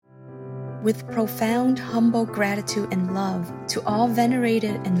With profound, humble gratitude and love to all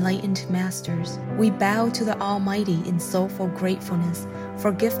venerated enlightened masters, we bow to the Almighty in soulful gratefulness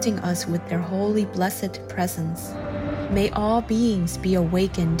for gifting us with their holy blessed presence. May all beings be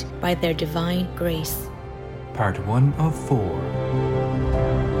awakened by their divine grace. Part 1 of 4.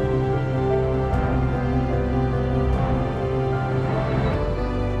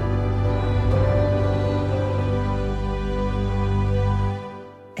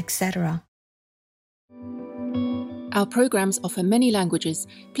 Etc. Our programs offer many languages.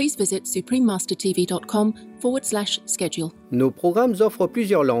 Please visit suprememastertv.com/schedule. Nos programmes offrent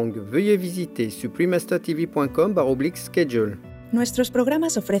plusieurs langues. Veuillez visiter suprememastertv.com/schedule. Nuestros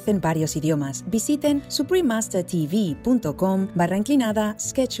programas ofrecen varios idiomas. Visiten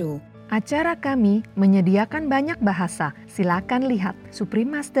suprememastertv.com/schedule. Acara kami menyediakan banyak bahasa. Silakan lihat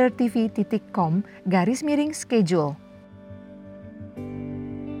suprememastertv.com/schedule.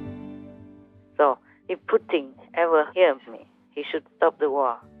 So, if Putin ever hears me, he should stop the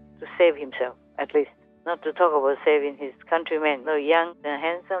war to save himself, at least. Not to talk about saving his countrymen, the young and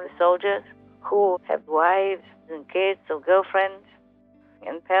handsome soldiers who have wives and kids or girlfriends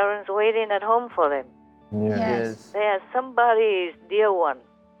and parents waiting at home for them. Yes. They are somebody's dear one,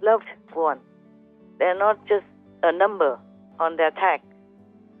 loved one. They're not just a number on their tag.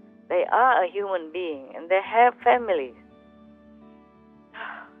 They are a human being and they have families.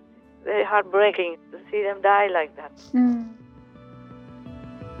 Very heartbreaking to see them die like that.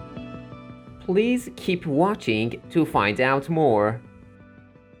 Please keep watching to find out more.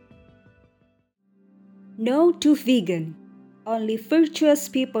 No to vegan. Only virtuous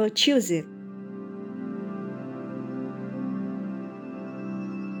people choose it.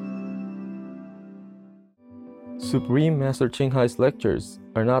 Supreme Master Ching Hai's lectures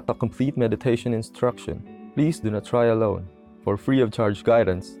are not a complete meditation instruction. Please do not try alone. For free of charge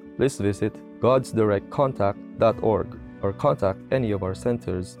guidance, please visit godsdirectcontact.org or contact any of our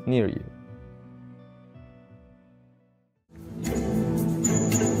centers near you.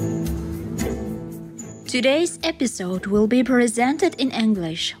 Today's episode will be presented in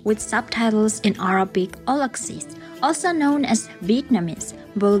English with subtitles in Arabic or Laxis, also known as Vietnamese,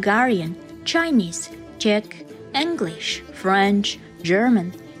 Bulgarian, Chinese, Czech, English, French,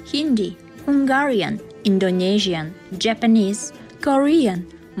 German, Hindi, Hungarian, Indonesian, Japanese, Korean,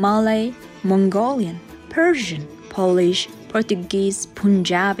 Malay, Mongolian, Persian, Polish, Portuguese,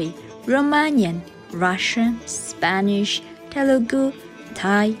 Punjabi, Romanian, Russian, Spanish, Telugu,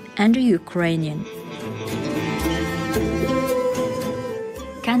 Thai, and Ukrainian.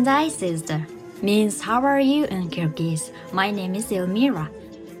 Kanday sister means how are you in Kyrgyz. My name is Elmira.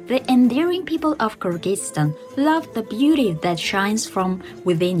 The endearing people of Kyrgyzstan love the beauty that shines from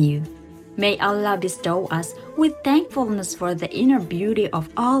within you. May Allah bestow us with thankfulness for the inner beauty of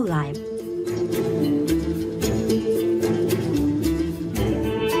all life.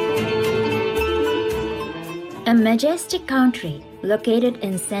 A majestic country located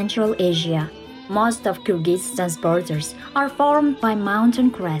in Central Asia, most of Kyrgyzstan's borders are formed by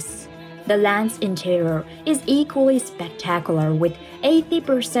mountain crests. The land's interior is equally spectacular, with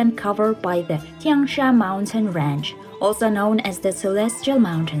 80% covered by the Tian Shan mountain range, also known as the Celestial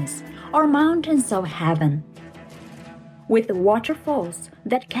Mountains, or Mountains of Heaven. With waterfalls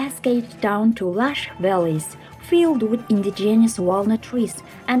that cascade down to lush valleys filled with indigenous walnut trees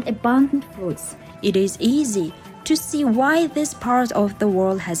and abundant fruits, it is easy to see why this part of the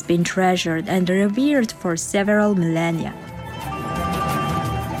world has been treasured and revered for several millennia.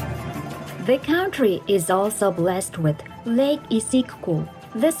 The country is also blessed with Lake Isikul,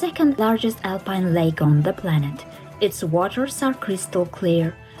 the second largest alpine lake on the planet. Its waters are crystal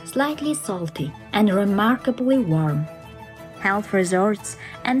clear, slightly salty, and remarkably warm. Health resorts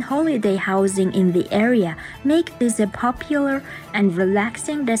and holiday housing in the area make this a popular and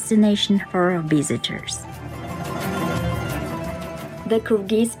relaxing destination for visitors. The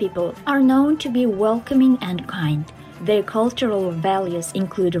Kyrgyz people are known to be welcoming and kind. Their cultural values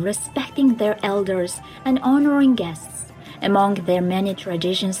include respecting their elders and honoring guests. Among their many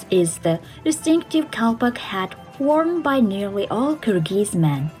traditions is the distinctive kalpak hat worn by nearly all Kyrgyz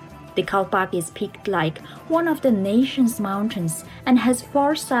men. The kalpak is peaked like one of the nation's mountains and has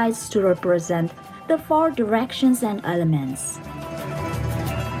 4 sides to represent the 4 directions and elements.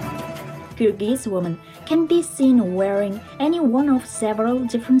 Kyrgyz women can be seen wearing any one of several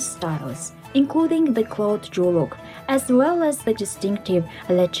different styles, including the cloth juluk, as well as the distinctive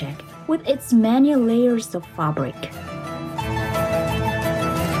lechek, with its many layers of fabric.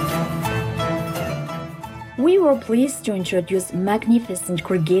 We were pleased to introduce magnificent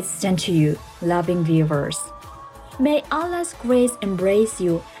Kyrgyzstan to you, loving viewers. May Allah's grace embrace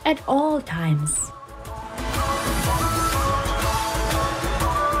you at all times.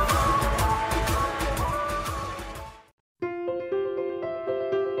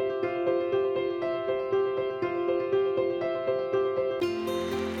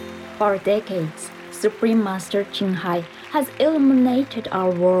 For decades, Supreme Master Ching Hai has illuminated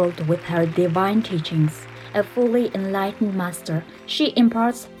our world with her divine teachings. A fully enlightened master, she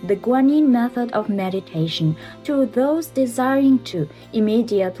imparts the Guanyin method of meditation to those desiring to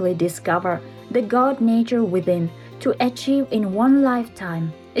immediately discover the God nature within, to achieve in one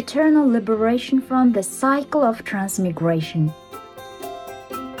lifetime eternal liberation from the cycle of transmigration.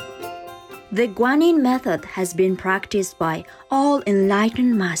 The Guanyin method has been practiced by all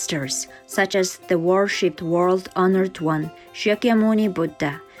enlightened masters, such as the worshipped world-honored one, Shakyamuni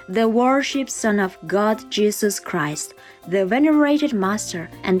Buddha, the worshipped Son of God Jesus Christ, the venerated master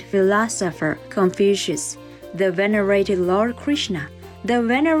and philosopher Confucius, the venerated Lord Krishna, the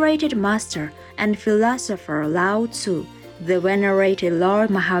venerated master and philosopher Lao Tzu, the venerated Lord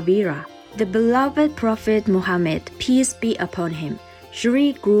Mahavira, the beloved Prophet Muhammad, peace be upon him,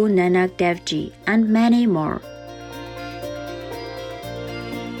 Sri Guru Nanak Dev Ji, and many more.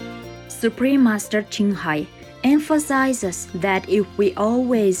 Supreme Master Ching Hai emphasizes that if we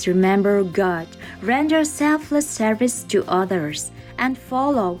always remember God, render selfless service to others, and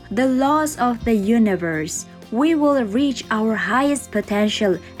follow the laws of the universe, we will reach our highest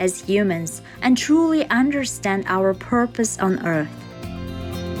potential as humans and truly understand our purpose on earth.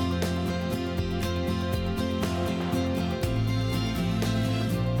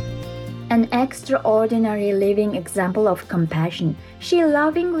 An extraordinary living example of compassion, she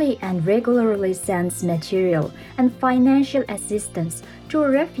lovingly and regularly sends material and financial assistance to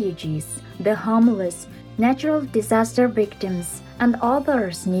refugees, the homeless, natural disaster victims, and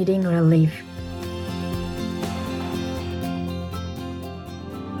others needing relief.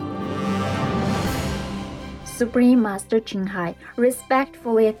 Supreme Master Ching Hai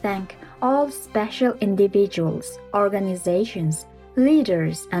respectfully thank all special individuals, organizations,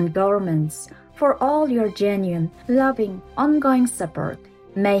 leaders, and governments for all your genuine, loving, ongoing support.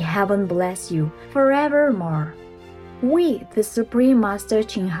 May heaven bless you forevermore. We, the Supreme Master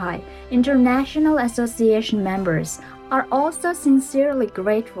Ching Hai International Association members, are also sincerely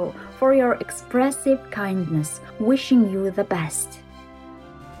grateful for your expressive kindness, wishing you the best.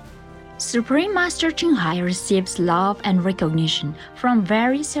 Supreme Master Ching Hai receives love and recognition from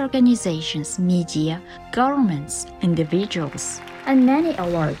various organizations, media, governments, individuals, and many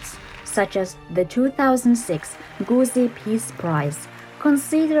awards, such as the 2006 Guzi Peace Prize,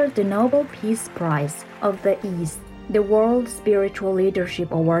 considered the Nobel Peace Prize of the East, the World Spiritual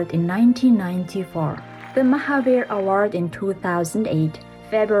Leadership Award in 1994, the Mahavir Award in 2008,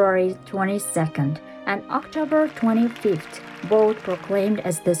 February 22nd, and October 25th, both proclaimed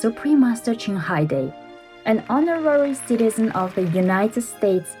as the Supreme Master Ching Hai Day, an honorary citizen of the United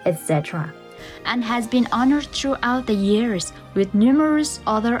States, etc., and has been honored throughout the years with numerous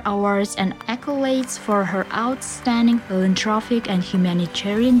other awards and accolades for her outstanding philanthropic and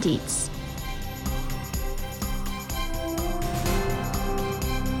humanitarian deeds.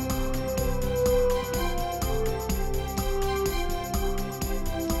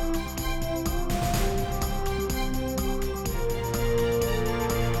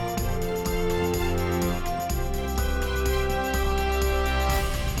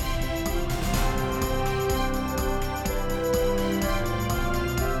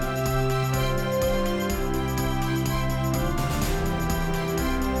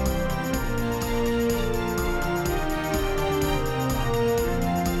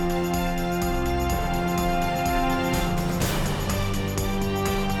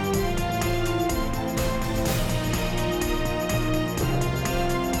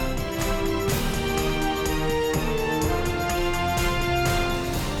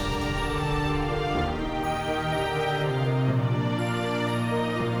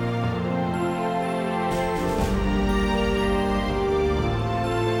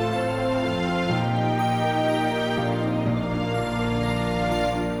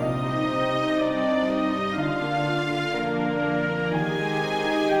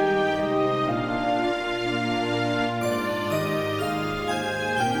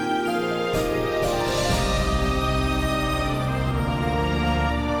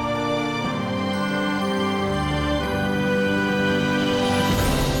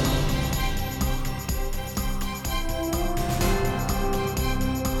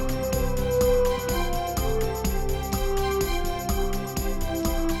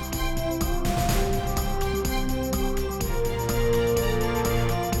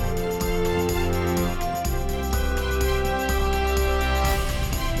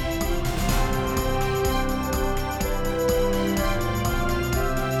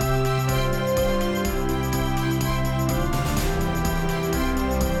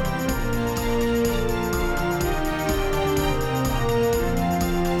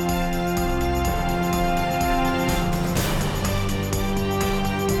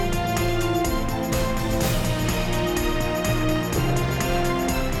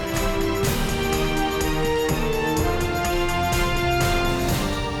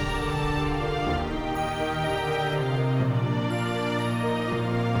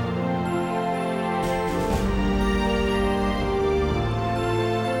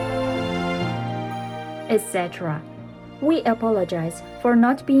 etc. We apologize for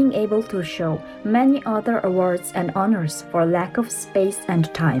not being able to show many other awards and honors for lack of space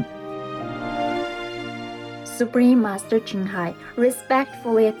and time. Supreme Master Ching Hai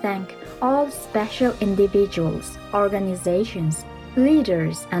respectfully thank all special individuals, organizations,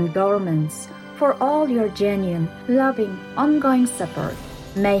 leaders, and governments for all your genuine, loving, ongoing support.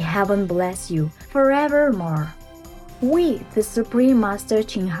 May heaven bless you forevermore. We, the Supreme Master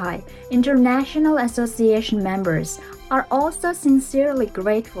Ching Hai International Association members, are also sincerely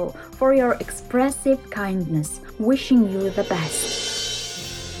grateful for your expressive kindness, wishing you the best.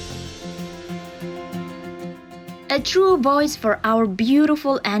 A true voice for our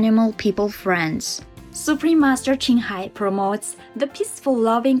beautiful animal people friends. Supreme Master Ching Hai promotes the peaceful,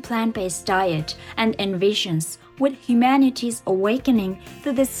 loving plant-based diet and envisions, with humanity's awakening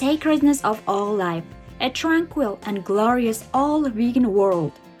to the sacredness of all life, a tranquil and glorious all-vegan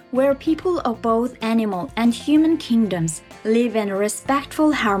world, where people of both animal and human kingdoms live in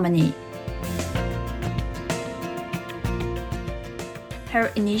respectful harmony. Her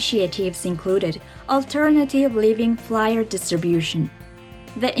initiatives included alternative living flyer distribution,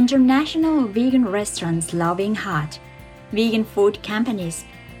 the International Vegan Restaurants Loving Heart, vegan food companies,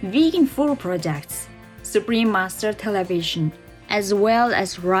 vegan food projects, Supreme Master Television, as well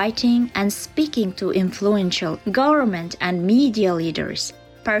as writing and speaking to influential government and media leaders,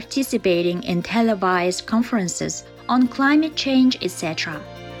 participating in televised conferences on climate change, etc.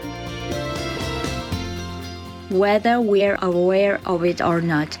 Whether we're aware of it or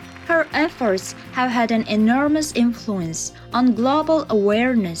not, her efforts have had an enormous influence on global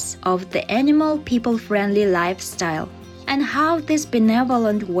awareness of the animal people-friendly lifestyle and how this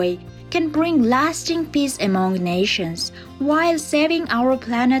benevolent way can bring lasting peace among nations while saving our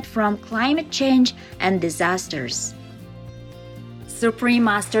planet from climate change and disasters. Supreme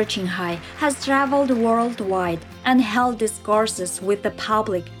Master Ching Hai has traveled worldwide and held discourses with the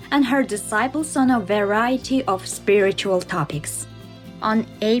public and her disciples on a variety of spiritual topics. On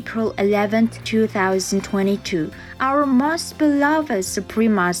April 11, 2022, our most beloved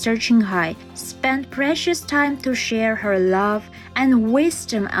Supreme Master Ching Hai spent precious time to share her love and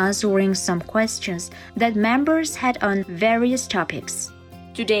wisdom answering some questions that members had on various topics.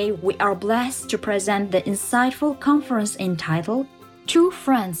 Today, we are blessed to present the insightful conference entitled Two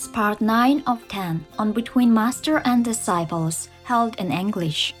Friends Part 9 of 10 on Between Master and Disciples, held in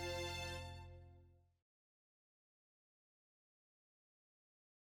English.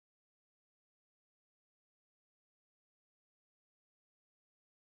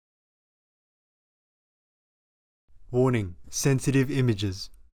 Warning: sensitive images.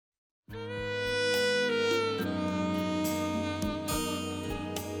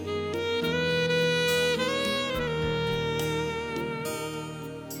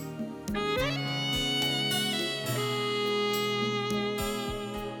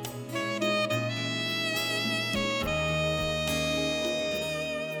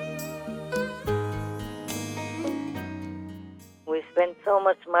 We spend so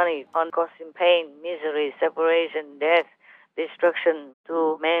much money on causing pain, misery, separation, death, destruction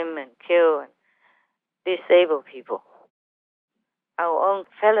to maim and kill and disable people. Our own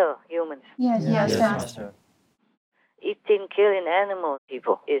fellow humans. Yes, Master. Eating, killing animal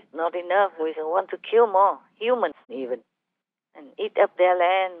people is not enough. We want to kill more humans even. And eat up their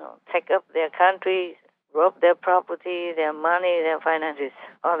land, or take up their countries, rob their property, their money, their finances.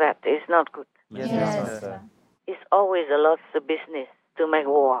 All that is not good. Yes, Master. It's always a lot of business to make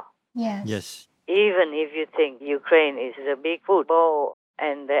war. Yes. Even if you think Ukraine is a big food bowl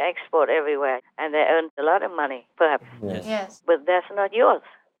and they export everywhere and they earn a lot of money, perhaps. Yes. But that's not yours.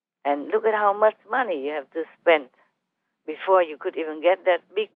 And look at how much money you have to spend before you could even get that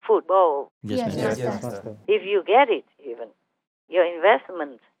big food bowl. Yes, Master. If you get it even, your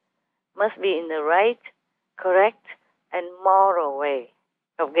investment must be in the right, correct, and moral way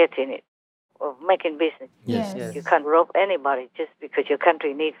of getting it, of making business. Yes. You can't rob anybody just because your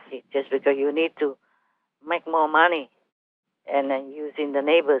country needs it, just because you need to make more money and then using the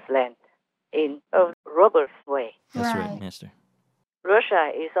neighbor's land in a robber's way. That's right, Master.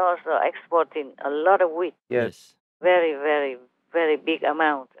 Russia is also exporting a lot of wheat. Yes. Very, very, very big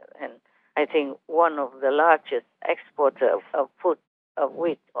amount. And I think one of the largest exporter of food, of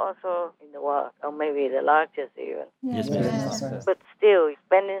wheat, also in the world, or maybe the largest even. Yes, Master. But still,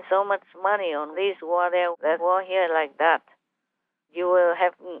 spending so much money on this war there, that war here like that, you will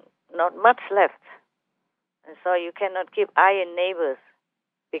have not much left. And so you cannot keep iron neighbors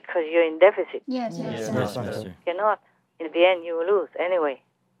because you're in deficit. Yes, Master. You cannot. In the end, you will lose anyway.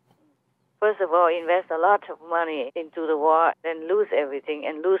 First of all, invest a lot of money into the war, then lose everything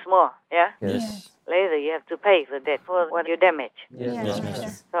and lose more, yeah? Yes. later you have to pay the debt for what you damage. Yes, Master.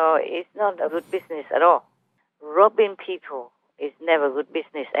 So it's not a good business at all. Robbing people is never good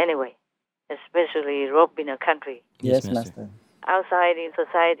business anyway, especially robbing a country. Yes, Master. Outside in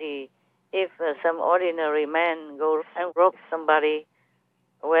society, if some ordinary man goes and robs somebody,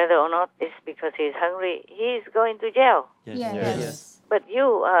 whether or not it's because he's hungry, he's going to jail. Yes. But you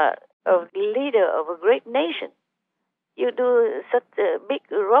are a leader of a great nation. You do such a big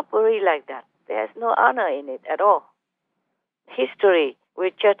robbery like that. There's no honor in it at all. History will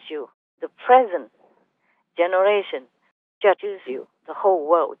judge you. The present generation judges you. The whole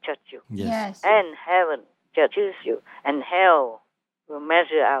world judges you. Yes. And heaven judges you. And hell will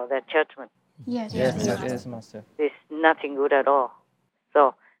measure out that judgment. Yes, Master. There's nothing good at all.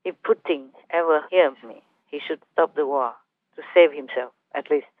 So if Putin ever hears me, he should stop the war to save himself, at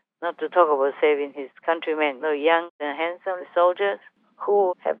least. Not to talk about saving his countrymen, the young and handsome soldiers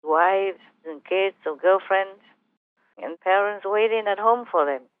who have wives and kids or girlfriends and parents waiting at home for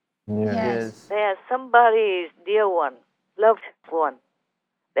them. Yes. They are somebody's dear one, loved one.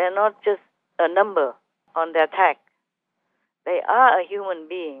 They're not just a number on their tag. They are a human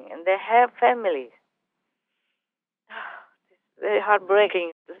being and they have families. It's very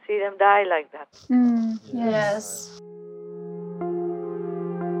heartbreaking to see them die like that. Yes.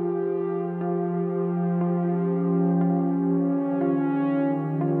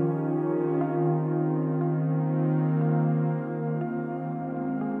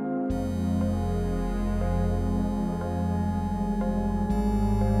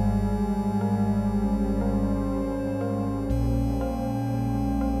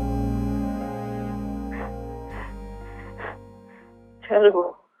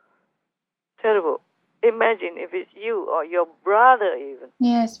 Terrible. Terrible. Imagine if it's you or your brother even.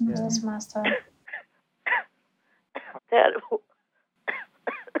 Yes, Master. Terrible.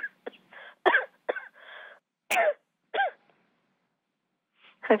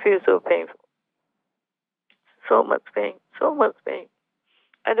 I feel so painful. So much pain. So much pain.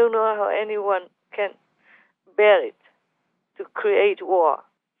 I don't know how anyone can bear it, to create war.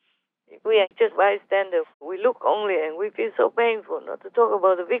 If we are just bystanders, we look only and we feel so painful, not to talk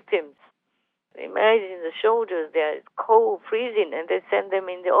about the victims. Imagine the soldiers, they are cold, freezing, and they send them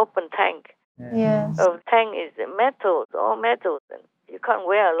in the open tank. Yes. The tank is metals, all metals, and you can't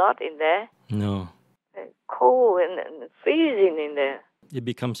wear a lot in there. No. It's cold and freezing in there. It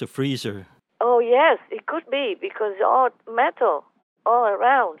becomes a freezer. Oh, yes, it could be, because all metal all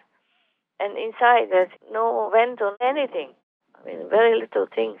around. And inside there's no vent or anything. I mean, very little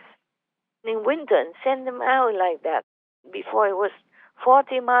things. In winter, and send them out like that. Before it was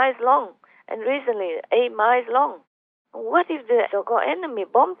 40 miles long, and recently 8 miles long. What if the so-called enemy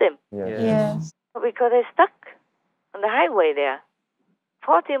bombed them? Yes. Because they're stuck on the highway there.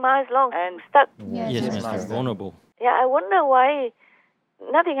 40 miles long and stuck. Yes, Master. Vulnerable. Yeah, I wonder why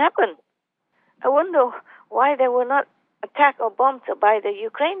nothing happened. I wonder why they were not attacked or bombed by the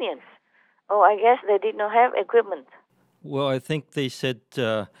Ukrainians. Oh, I guess they did not have equipment. Well, I think they said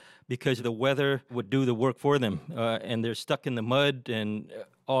because the weather would do the work for them, and they're stuck in the mud and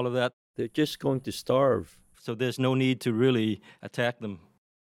all of that. They're just going to starve. So there's no need to really attack them.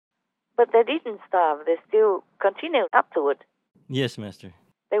 But they didn't starve. They still continued afterward. Yes, Master.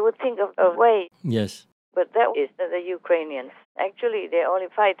 They would think of a way. Yes. But that is the Ukrainians. Actually, they only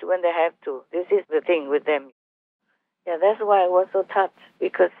fight when they have to. This is the thing with them. Yeah, that's why I was so touched.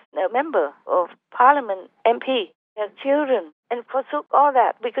 Because a member of Parliament, MP, has children and forsook all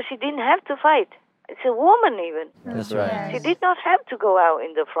that because she didn't have to fight. It's a woman even. That's right. She did not have to go out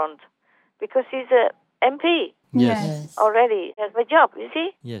in the front because she's a MP. Yes. Already has a job, you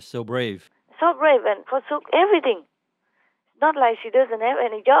see? Yes, so brave. So brave and forsook everything. It's not like she doesn't have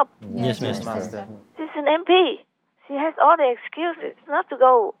any job. Yes, Master. She's an MP. She has all the excuses not to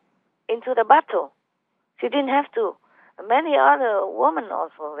go into the battle. She didn't have to. Many other women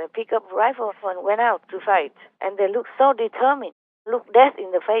also, they pick up rifles and went out to fight. And they look so determined, look death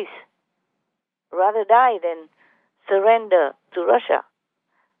in the face. Rather die than surrender to Russia.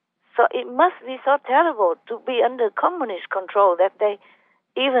 So it must be so terrible to be under communist control that they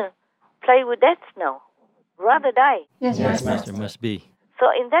even play with death now. Rather die. Yes, Master, must be. So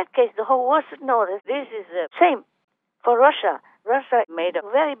in that case, the whole world should know that this is the same for Russia. Russia made a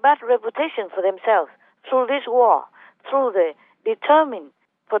very bad reputation for themselves through this war, through the determined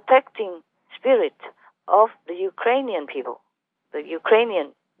protecting spirit of the Ukrainian people, the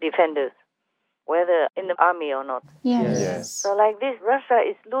Ukrainian defenders, whether in the army or not. Yes. So like this, Russia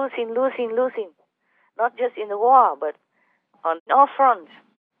is losing, not just in the war, but on all fronts,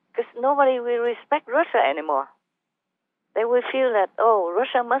 because nobody will respect Russia anymore. They will feel that, oh,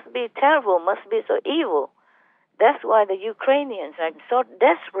 Russia must be terrible, must be so evil. That's why the Ukrainians are so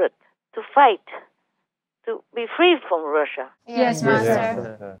desperate to fight, to be free from Russia. Yes,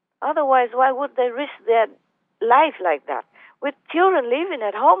 Master. Otherwise, why would they risk their life like that? With children living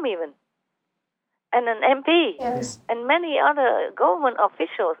at home even. And an MP. Yes. And many other government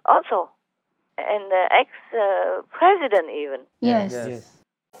officials also. And the ex-president even. Yes.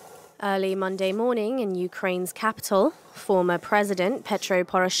 Early Monday morning in Ukraine's capital, former President Petro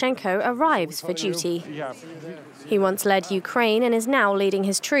Poroshenko arrives for duty. He once led Ukraine and is now leading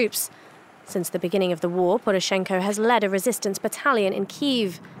his troops. Since the beginning of the war, Poroshenko has led a resistance battalion in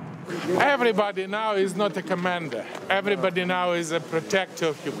Kyiv. Everybody now is not a commander. Everybody now is a protector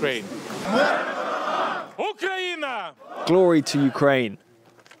of Ukraine. Ukraine! Glory to Ukraine.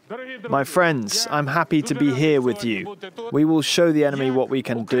 My friends, I'm happy to be here with you. We will show the enemy what we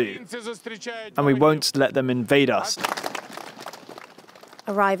can do, and we won't let them invade us.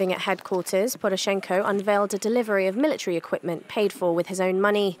 Arriving at headquarters, Poroshenko unveiled a delivery of military equipment paid for with his own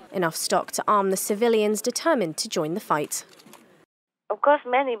money, enough stock to arm the civilians determined to join the fight. Of course,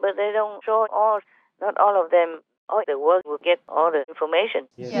 many, but they don't show all, not all of them. All the world will get all the information.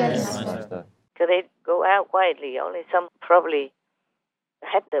 Yes. So they go out quietly. Only some probably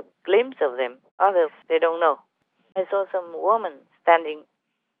had the glimpse of them. Others, they don't know. I saw some woman standing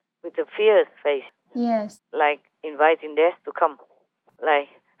with a fierce face, Yes. like inviting death to come. Like,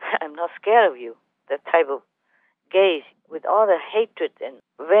 I'm not scared of you. That type of gaze with all the hatred and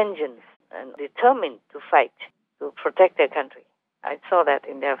vengeance and determined to fight, to protect their country. I saw that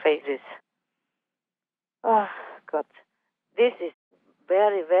in their faces. Oh, God. This is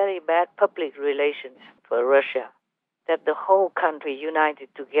very, very bad public relations for Russia. That the whole country united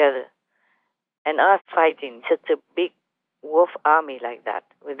together and us fighting such a big wolf army like that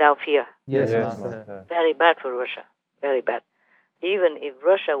without fear. Yes. Very bad for Russia. Very bad. Even if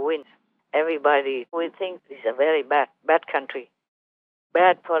Russia wins, everybody will think it's a very bad country.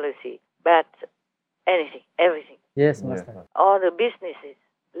 Bad policy, bad anything, everything. Yes, Master. All the businesses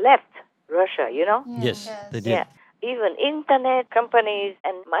left Russia, you know? Yes, they did. Yeah. Even internet companies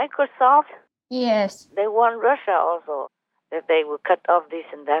and Microsoft, Yes. they want Russia also, that they will cut off this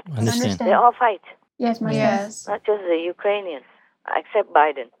and that. Understand. They all fight, Yes, Master. Yes. not just the Ukrainians, except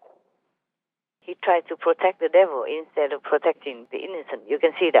Biden. He tried to protect the devil instead of protecting the innocent. You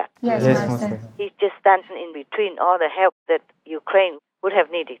can see that. Yes, Yes, Master. Master. He just stands in between all the help that Ukraine would have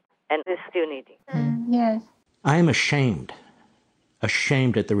needed and is still needing. Yes. I am ashamed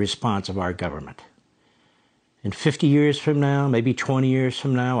at the response of our government. And 50 years from now, maybe 20 years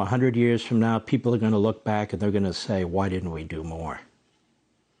from now, 100 years from now, people are going to look back and they're going to say, why didn't we do more?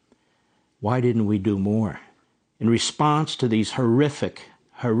 Why didn't we do more? In response to these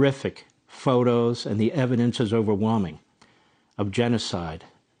horrific photos, and the evidence is overwhelming, of genocide,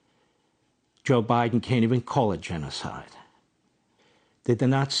 Joe Biden can't even call it genocide. Did they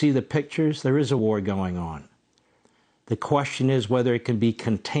not see the pictures? There is a war going on. The question is whether it can be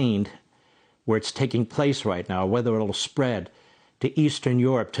contained where it's taking place right now, whether it'll spread to Eastern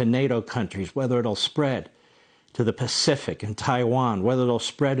Europe, to NATO countries, whether it'll spread to the Pacific and Taiwan, whether it'll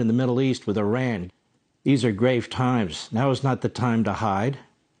spread in the Middle East with Iran. These are grave times. Now is not the time to hide.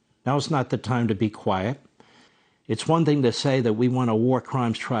 Now is not the time to be quiet. It's one thing to say that we want a war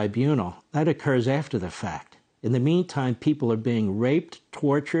crimes tribunal. That occurs after the fact. In the meantime, people are being raped,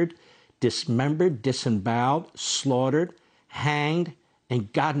 tortured, dismembered, disemboweled, slaughtered, hanged,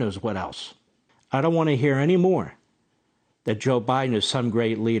 and God knows what else. I don't want to hear any more that Joe Biden is some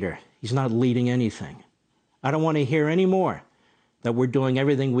great leader. He's not leading anything. I don't want to hear any more that we're doing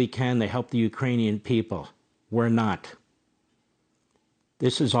everything we can to help the Ukrainian people. We're not.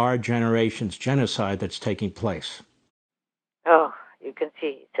 This is our generation's genocide that's taking place. Oh, you can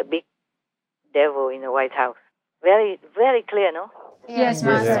see it's a big devil in the White House. Very, very clear, no? Yes,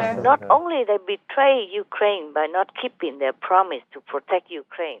 Master. Not only they betray Ukraine by not keeping their promise to protect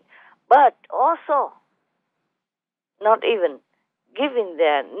Ukraine, but also not even giving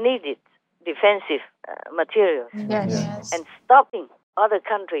their needed defensive materials Yes. and stopping other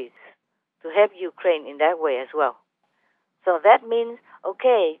countries to help Ukraine in that way as well. So that means,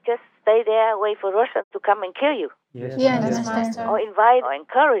 okay, just stay there, wait for Russia to come and kill you. Yes, Master. Or invite or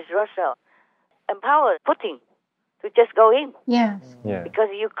encourage Russia, empower Putin to just go in. Yes. Because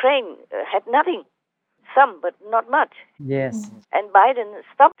Ukraine had nothing. Some, but not much. Yes. And Biden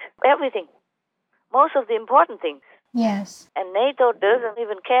stopped everything. Most of the important things. Yes. And NATO doesn't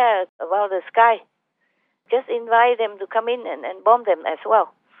even care about the sky. Just invite them to come in and bomb them as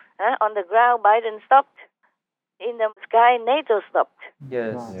well. On the ground, Biden stopped. In the sky, NATO stopped.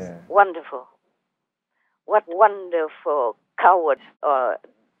 Yes. Wonderful. what wonderful cowards or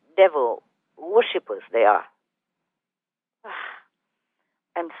devil worshippers they are.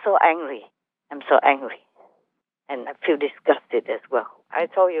 I'm so angry. I'm so angry. And I feel disgusted as well. I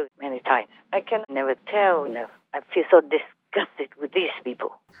told you many times, I can never tell enough. I feel so disgusted with these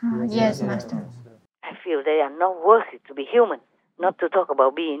people. Yes, Master. I feel they are not worthy to be human, not to talk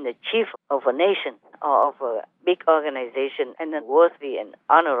about being the chief of a nation or of a big organization and a worthy and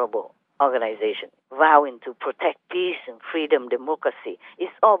honorable organization, vowing to protect peace and freedom, democracy.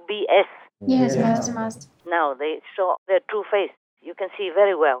 It's all BS. Yes, Master. Now they show their true face. You can see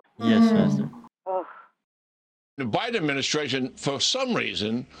very well. Yes, Master. Oh. The Biden administration, for some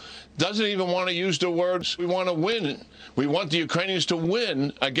reason, doesn't even want to use the words, we want to win. We want the Ukrainians to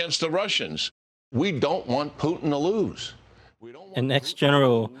win against the Russians. We don't want Putin to lose. An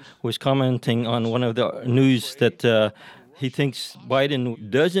ex-general was commenting on one of the news that he thinks Biden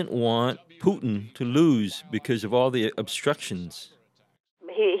doesn't want Putin to lose because of all the obstructions.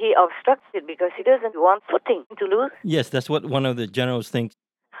 He obstructed because he doesn't want Putin to lose. Yes, that's what one of the generals thinks.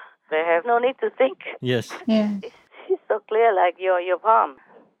 They have no need to think. Yes. Yeah. It's so clear like your palm.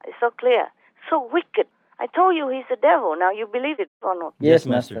 It's so clear. So wicked. I told you he's a devil. Now you believe it or not? Yes,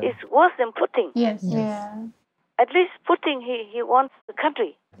 Master. It's worse than Putin. Yes. Yeah. At least Putin, he wants the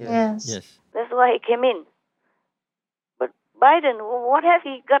country. Yes. Yes. That's why he came in. But Biden, what has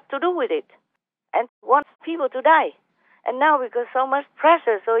he got to do with it? And wants people to die. And now because so much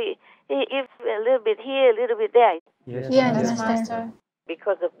pressure, so he gives a little bit here, a little bit there. Yes, Master.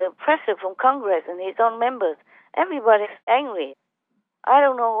 Because of the pressure from Congress and his own members, everybody's angry. I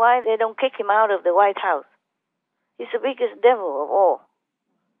don't know why they don't kick him out of the White House. He's the biggest devil of all.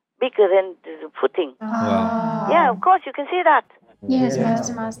 Bigger than Putin. Wow. Yeah, of course, you can see that. Yes,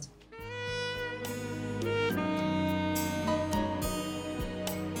 Master.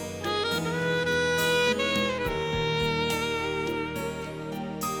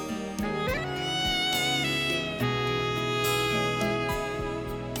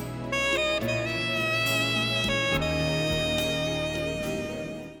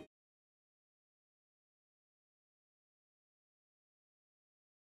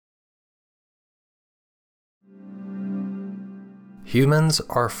 Humans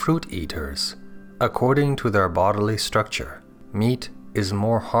are fruit eaters. According to their bodily structure, meat is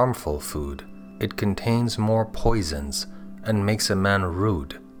more harmful food. It contains more poisons and makes a man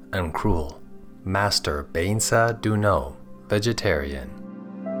rude and cruel. Master Bainsa Duno, vegetarian.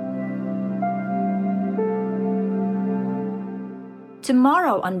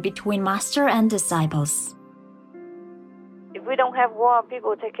 Tomorrow on Between Master and Disciples. If we don't have war,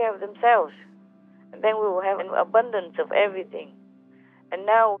 people take care of themselves. And then we will have an abundance of everything. And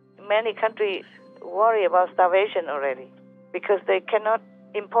now many countries worry about starvation already because they cannot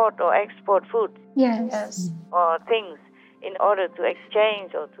import or export food or things in order to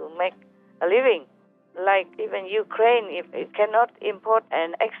exchange or to make a living. Like even Ukraine, if it cannot import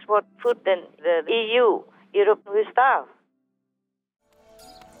and export food, then the EU, Europe will starve.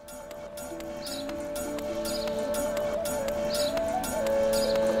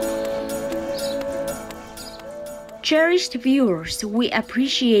 Cherished viewers, we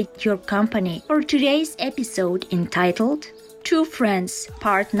appreciate your company for today's episode entitled Two Friends,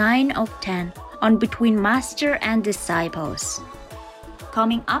 Part 9 of 10 on Between Master and Disciples.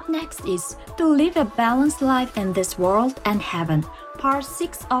 Coming up next is To Live a Balanced Life in This World and Heaven, Part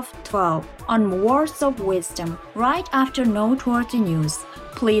 6 of 12 on Words of Wisdom, right after Noteworthy News.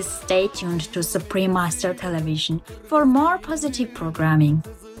 Please stay tuned to Supreme Master Television for more positive programming.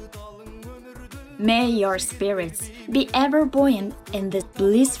 May your spirits be ever buoyant in the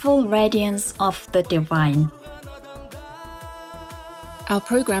blissful radiance of the divine. Our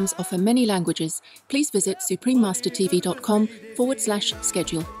programs offer many languages. Please visit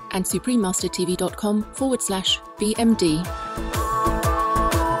suprememastertv.com/schedule and suprememastertv.com/BMD.